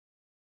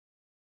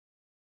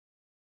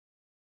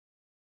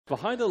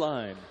Behind the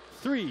line.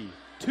 3,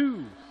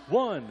 2,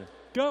 1,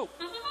 go.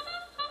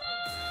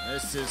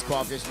 This is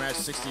qualification match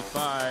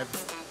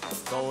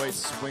 65. Always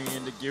swinging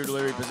into gear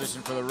delivery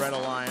position for the Red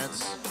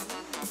Alliance.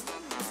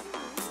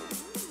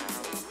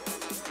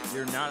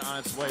 Gear not on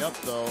its way up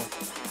though.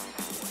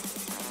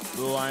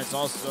 Blue Alliance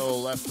also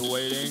left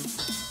waiting.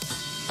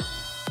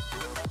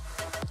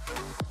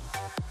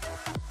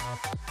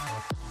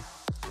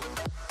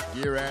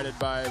 Gear added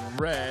by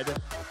red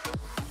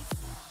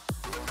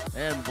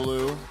and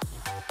blue.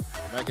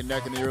 Neck and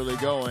neck in the early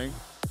going.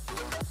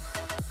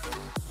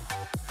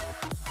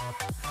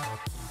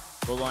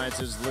 Blue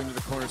Alliance is linked to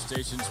the corner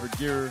stations for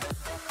gear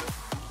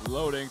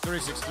loading.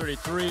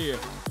 36-33.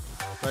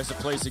 Tries to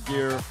place a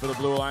gear for the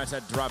Blue Alliance.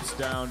 That drops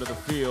down to the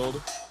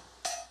field.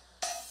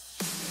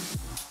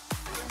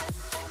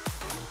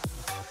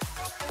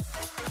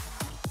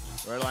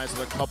 Red Alliance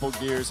with a couple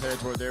gears headed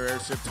toward their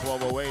airship.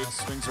 1208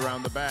 swings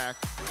around the back.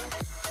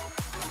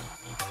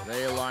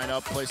 They line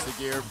up, place the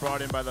gear,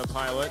 brought in by the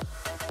pilot.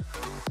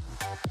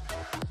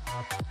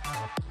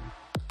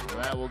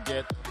 That will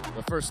get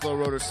the first slow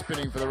rotor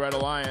spinning for the Red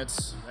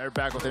Alliance. They're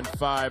back within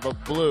 5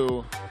 of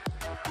blue.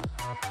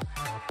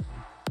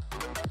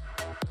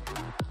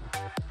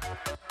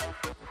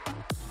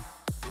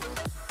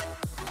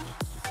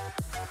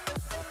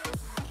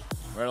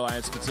 Red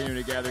Alliance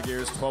continuing to gather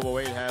gears.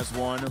 1208 has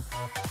one.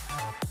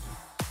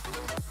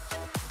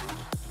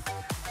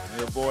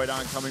 They avoid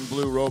oncoming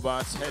blue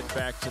robots, head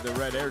back to the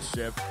red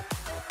airship.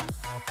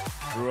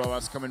 Blue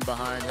robots coming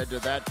behind, head to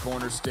that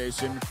corner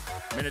station.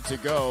 Minute to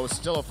go,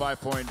 still a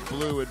 5-point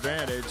blue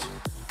advantage.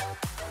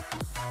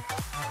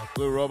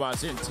 Blue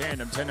robots in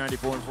tandem,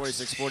 1094 and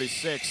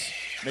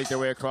 4646, make their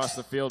way across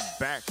the field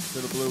back to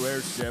the blue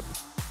airship.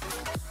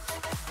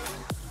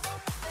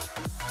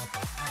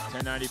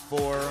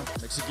 1094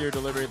 makes a gear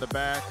delivery at the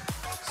back.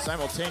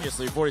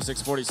 Simultaneously,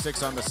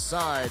 4646 on the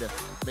side,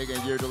 making a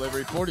gear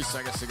delivery. 40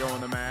 seconds to go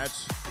in the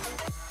match.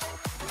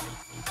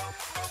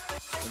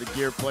 The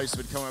gear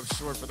placement coming up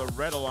short for the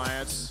Red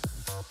Alliance.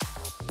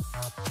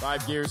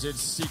 5 gears in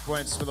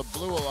sequence for the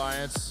Blue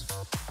Alliance.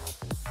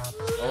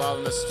 Allow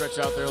them to stretch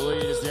out their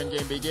lead as the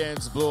endgame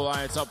begins. Blue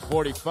Alliance up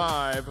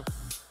 45.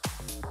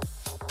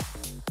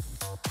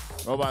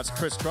 Robots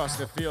crisscross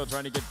the field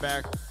trying to get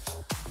back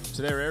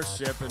to their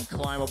airship and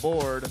climb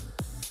aboard.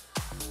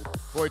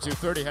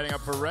 4230 heading up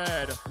for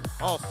red.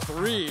 All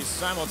 3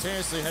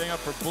 simultaneously heading up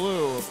for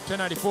blue.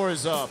 1094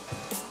 is up.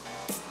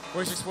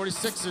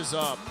 4646 is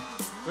up.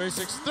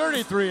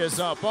 3633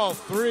 is up. All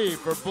 3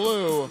 for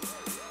blue.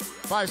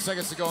 5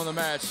 seconds to go in the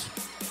match.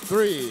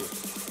 3,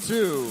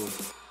 2,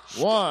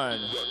 1.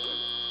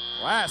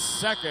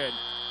 Last second.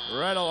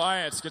 Red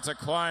Alliance gets a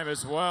climb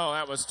as well.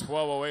 That was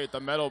 1208, the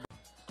medal.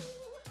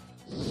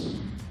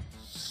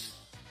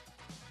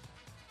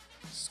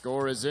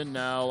 Score is in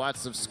now.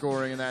 Lots of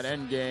scoring in that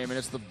end game, and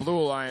it's the Blue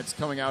Alliance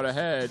coming out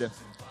ahead.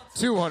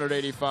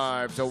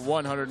 285 to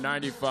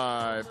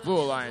 195. Blue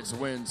Alliance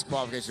wins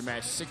qualification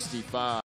match 65.